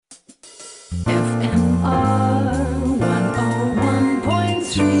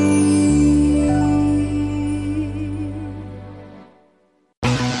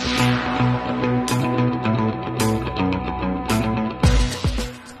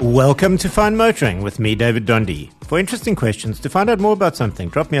Welcome to Fine Motoring with me, David Dondy. For interesting questions, to find out more about something,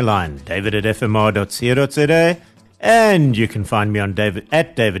 drop me a line, david@fmr.co.za, and you can find me on David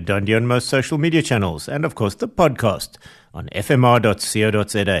Dondy on most social media channels, and of course the podcast on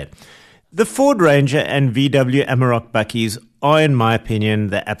fmr.co.za. The Ford Ranger and VW Amarok Buckies are, in my opinion,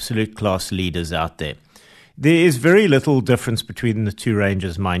 the absolute class leaders out there. There is very little difference between the two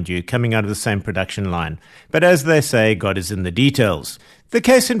Rangers, mind you, coming out of the same production line. But as they say, God is in the details. The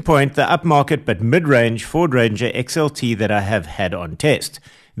case in point, the upmarket but mid-range Ford Ranger XLT that I have had on test.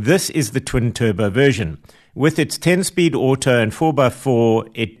 This is the twin-turbo version. With its 10-speed auto and 4x4,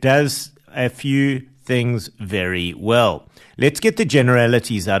 it does a few things very well. Let's get the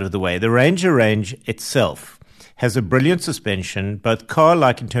generalities out of the way. The Ranger range itself has a brilliant suspension, both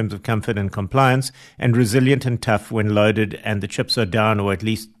car-like in terms of comfort and compliance, and resilient and tough when loaded and the chips are down, or at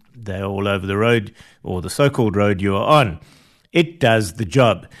least they're all over the road, or the so-called road you are on. It does the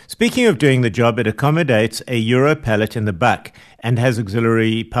job. Speaking of doing the job, it accommodates a Euro pallet in the back and has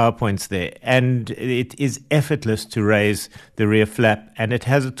auxiliary power points there. And it is effortless to raise the rear flap, and it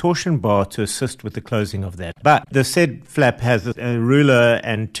has a torsion bar to assist with the closing of that. But the said flap has a ruler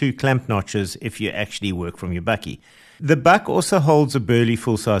and 2 clamp notches if you actually work from your bucky. The Buck also holds a burly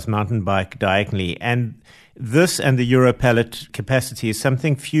full-size mountain bike diagonally, and this and the Euro pallet capacity is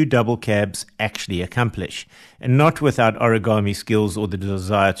something few double cabs actually accomplish, and not without origami skills or the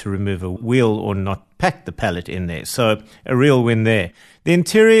desire to remove a wheel or not pack the pallet in there. So a real win there. The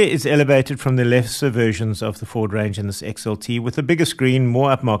interior is elevated from the lesser versions of the Ford Ranger in this XLT with a bigger screen, more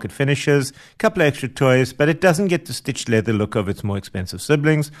upmarket finishes, a couple of extra toys, but it doesn't get the stitched leather look of its more expensive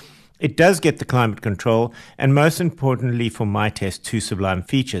siblings. It does get the climate control, and most importantly for my test, 2 sublime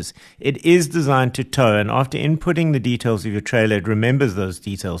features. It is designed to tow, and after inputting the details of your trailer, it remembers those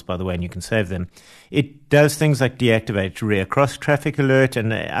details, by the way, and you can save them. It does things like deactivate rear cross traffic alert,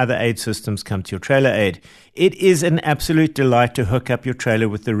 and other aid systems come to your trailer aid. It is an absolute delight to hook up your trailer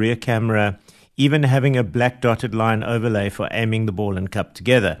with the rear camera, even having a black dotted line overlay for aiming the ball and cup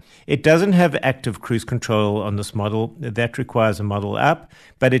together. It doesn't have active cruise control on this model. That requires a model up,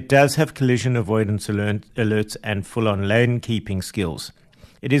 but it does have collision avoidance alerts and full-on lane keeping skills.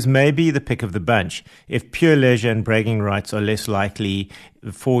 It is maybe the pick of the bunch if pure leisure and bragging rights are less likely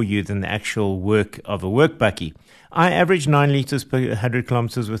for you than the actual work of a work bucky. I average 9 liters per 100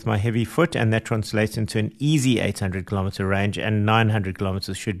 kilometers with my heavy foot, and that translates into an easy 800 kilometer range, and 900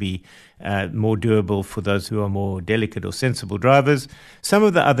 kilometers should be more doable for those who are more delicate or sensible drivers. Some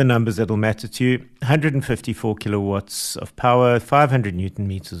of the other numbers that will matter to you: 154 kilowatts of power, 500 newton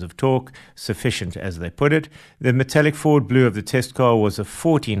meters of torque, sufficient as they put it. The metallic Ford blue of the test car was a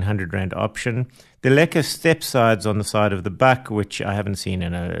 1,400 Rand option. The lacquer step sides on the side of the Buck, which I haven't seen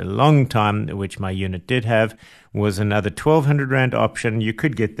in a long time, which my unit did have, was another 1,200 Rand option. You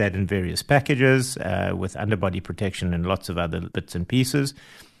could get that in various packages with underbody protection and lots of other bits and pieces.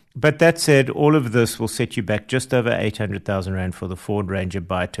 But that said, all of this will set you back just over 800,000 Rand for the Ford Ranger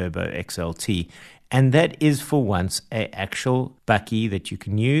Bi-Turbo XLT. And that is for once an actual bucky that you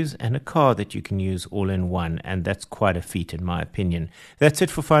can use and a car that you can use all in one. And that's quite a feat in my opinion. That's it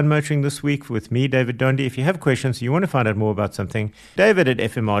for Fine Motoring this week with me, David Dondy. If you have questions, you want to find out more about something,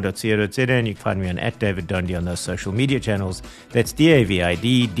 david@fmr.co.za, and you can find me on @DavidDondy on those social media channels. That's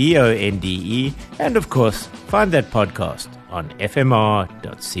DavidDonde. And of course, find that podcast on fmr.co.za.